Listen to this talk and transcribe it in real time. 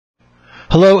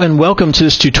Hello and welcome to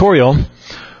this tutorial.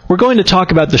 We're going to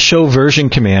talk about the show version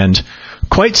command,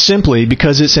 quite simply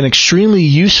because it's an extremely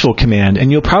useful command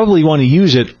and you'll probably want to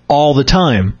use it all the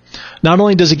time. Not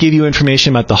only does it give you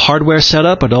information about the hardware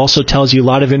setup, but it also tells you a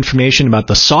lot of information about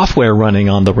the software running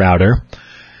on the router.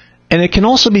 And it can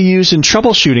also be used in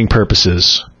troubleshooting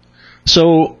purposes.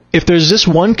 So if there's this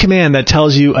one command that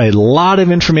tells you a lot of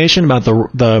information about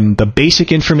the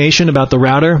basic information about the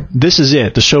router, this is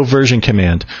it, the show version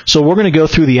command. So we're going to go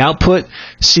through the output,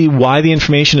 see why the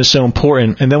information is so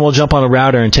important, and then we'll jump on a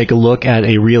router and take a look at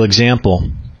a real example.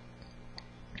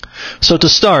 So to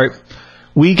start,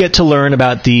 we get to learn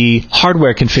about the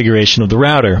hardware configuration of the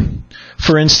router.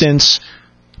 For instance,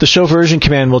 the show version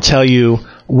command will tell you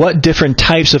what different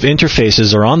types of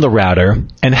interfaces are on the router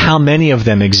and how many of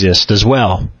them exist as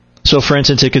well. So for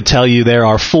instance, it could tell you there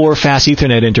are 4 fast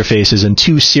Ethernet interfaces and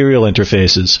 2 serial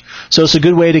interfaces. So it's a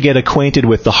good way to get acquainted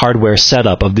with the hardware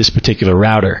setup of this particular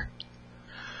router.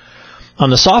 On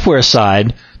the software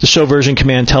side, the show version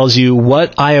command tells you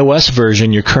what iOS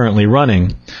version you're currently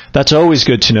running. That's always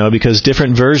good to know because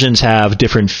different versions have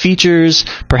different features.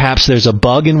 Perhaps there's a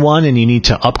bug in one and you need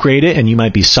to upgrade it and you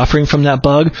might be suffering from that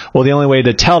bug. Well, the only way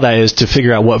to tell that is to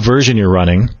figure out what version you're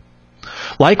running.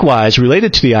 Likewise,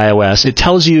 related to the iOS, it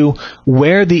tells you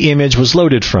where the image was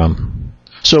loaded from.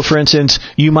 So for instance,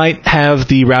 you might have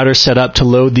the router set up to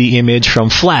load the image from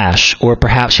Flash or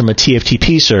perhaps from a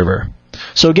TFTP server.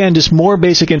 So again, just more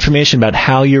basic information about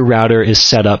how your router is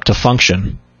set up to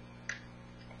function.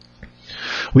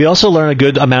 We also learn a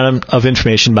good amount of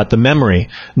information about the memory,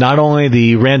 not only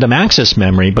the random access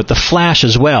memory, but the flash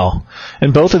as well.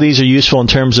 And both of these are useful in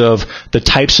terms of the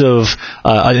types of,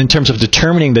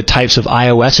 determining the types of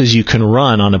iOSs you can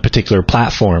run on a particular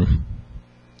platform.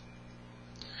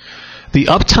 The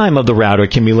uptime of the router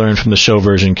can be learned from the show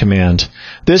version command.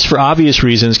 This, for obvious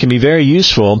reasons, can be very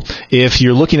useful if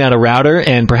you're looking at a router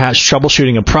and perhaps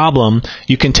troubleshooting a problem.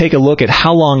 You can take a look at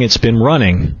how long it's been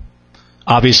running.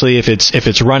 Obviously, if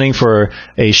it's running for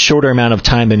a shorter amount of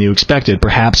time than you expected,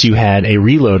 perhaps you had a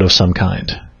reload of some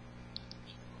kind.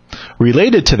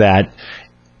 Related to that,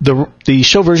 the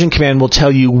show version command will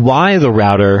tell you why the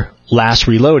router last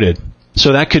reloaded.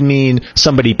 So that could mean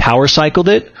somebody power cycled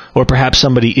it, or perhaps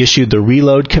somebody issued the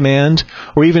reload command,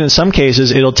 or even in some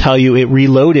cases it'll tell you it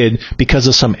reloaded because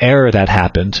of some error that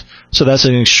happened. So that's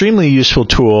an extremely useful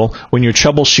tool when you're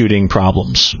troubleshooting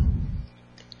problems.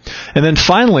 And then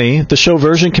finally, the show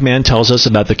version command tells us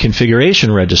about the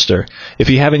configuration register. If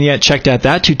you haven't yet checked out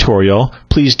that tutorial,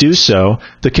 please do so.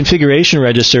 The configuration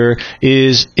register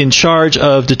is in charge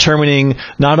of determining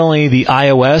not only the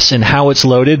iOS and how it's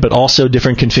loaded, but also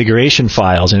different configuration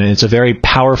files. And it's a very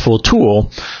powerful tool.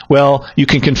 Well, you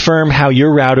can confirm how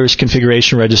your router's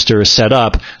configuration register is set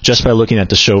up just by looking at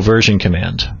the show version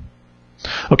command.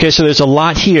 Okay, so there's a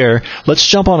lot here. Let's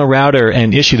jump on a router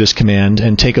and issue this command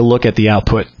and take a look at the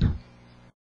output.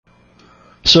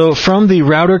 So from the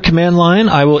router command line,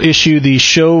 I will issue the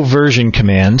show version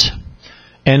command,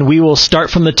 and we will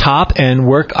start from the top and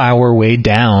work our way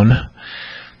down.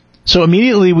 So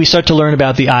immediately we start to learn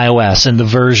about the iOS and the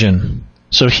version.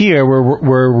 So here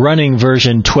we're running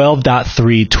version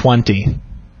 12.320.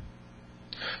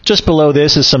 Just below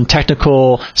this is some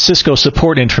technical Cisco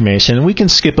support information, and we can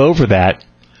skip over that.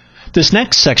 This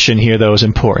next section here, though, is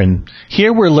important.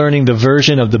 Here we're learning the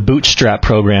version of the Bootstrap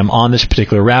program on this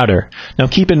particular router. Now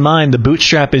keep in mind the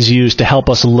Bootstrap is used to help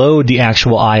us load the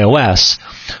actual iOS.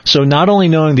 So not only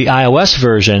knowing the iOS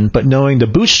version, but knowing the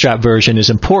Bootstrap version is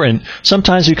important,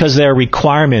 sometimes because there are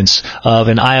requirements of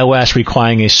an iOS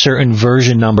requiring a certain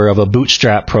version number of a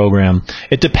Bootstrap program.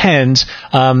 It depends.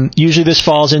 Usually this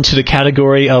falls into the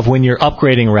category of when you're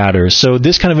upgrading routers. So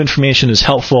this kind of information is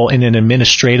helpful in an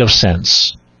administrative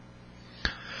sense.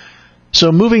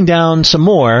 So moving down some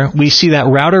more, we see that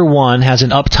router 1 has an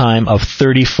uptime of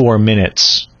 34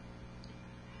 minutes.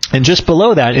 And just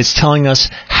below that, it's telling us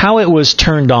how it was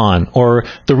turned on, or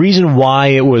the reason why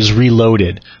it was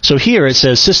reloaded. So here it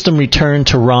says system returned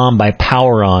to ROM by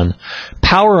power on.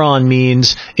 Power on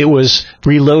means it was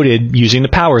reloaded using the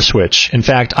power switch. In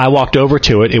fact, I walked over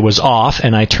to it, it was off,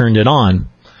 and I turned it on.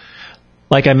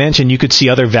 Like I mentioned, you could see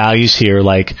other values here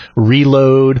like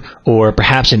reload or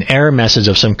perhaps an error message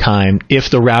of some kind if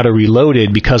the router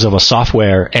reloaded because of a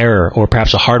software error or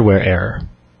perhaps a hardware error.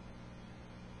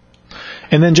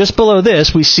 And then just below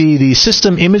this, we see the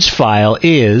system image file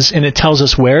is, and it tells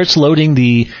us where it's loading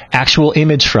the actual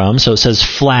image from. So it says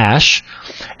Flash,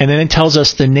 and then it tells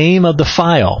us the name of the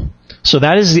file. So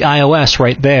that is the iOS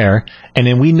right there, and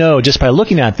then we know just by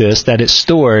looking at this that it's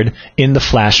stored in the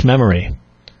flash memory.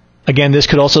 Again, this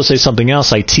could also say something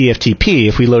else like TFTP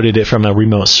if we loaded it from a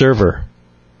remote server.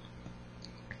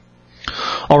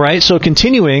 All right, so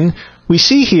continuing, we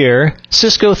see here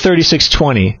Cisco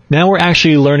 3620. Now we're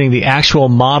actually learning the actual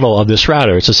model of this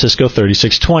router. It's a Cisco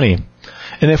 3620.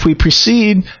 And if we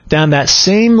proceed down that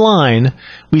same line,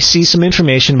 we see some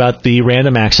information about the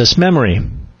random access memory.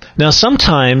 Now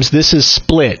sometimes this is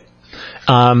split.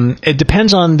 It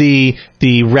depends on the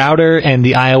router and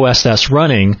the iOS that's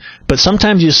running, but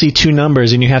sometimes you'll see two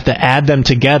numbers and you have to add them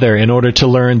together in order to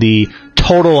learn the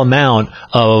total amount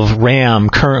of RAM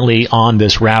currently on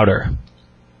this router.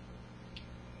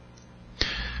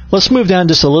 Let's move down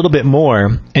just a little bit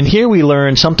more, and here we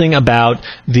learn something about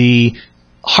the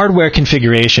hardware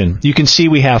configuration. You can see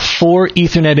we have 4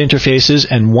 Ethernet interfaces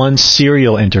and 1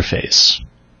 serial interface.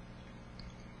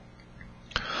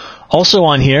 Also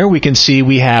on here, we can see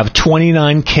we have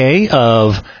 29K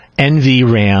of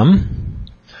NVRAM,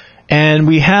 and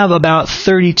we have about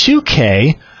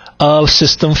 32K of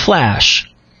system flash.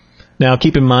 Now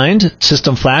keep in mind,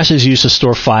 system flash is used to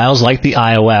store files like the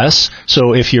iOS,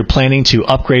 so if you're planning to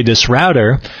upgrade this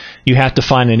router, you have to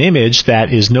find an image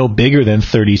that is no bigger than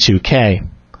 32K.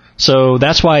 So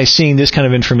that's why seeing this kind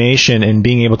of information and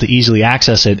being able to easily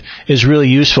access it is really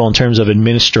useful in terms of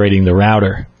administrating the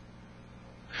router.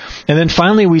 And then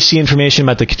finally we see information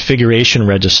about the configuration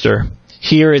register.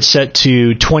 Here it's set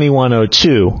to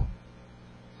 2102.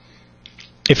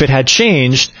 If it had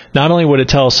changed, not only would it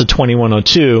tell us the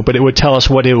 2102, but it would tell us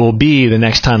what it will be the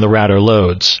next time the router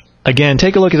loads. Again,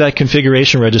 take a look at that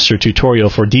configuration register tutorial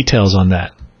for details on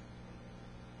that.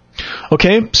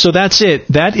 Okay, so that's it.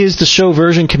 That is the show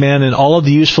version command and all of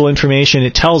the useful information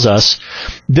it tells us.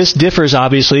 This differs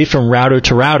obviously from router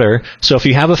to router, so if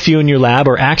you have a few in your lab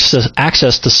or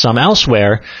access to some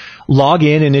elsewhere, log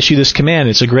in and issue this command.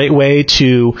 It's a great way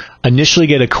to initially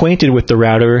get acquainted with the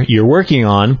router you're working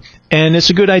on, and it's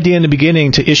a good idea in the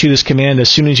beginning to issue this command as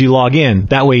soon as you log in.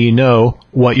 That way you know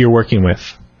what you're working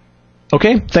with.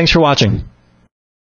 Okay, thanks for watching.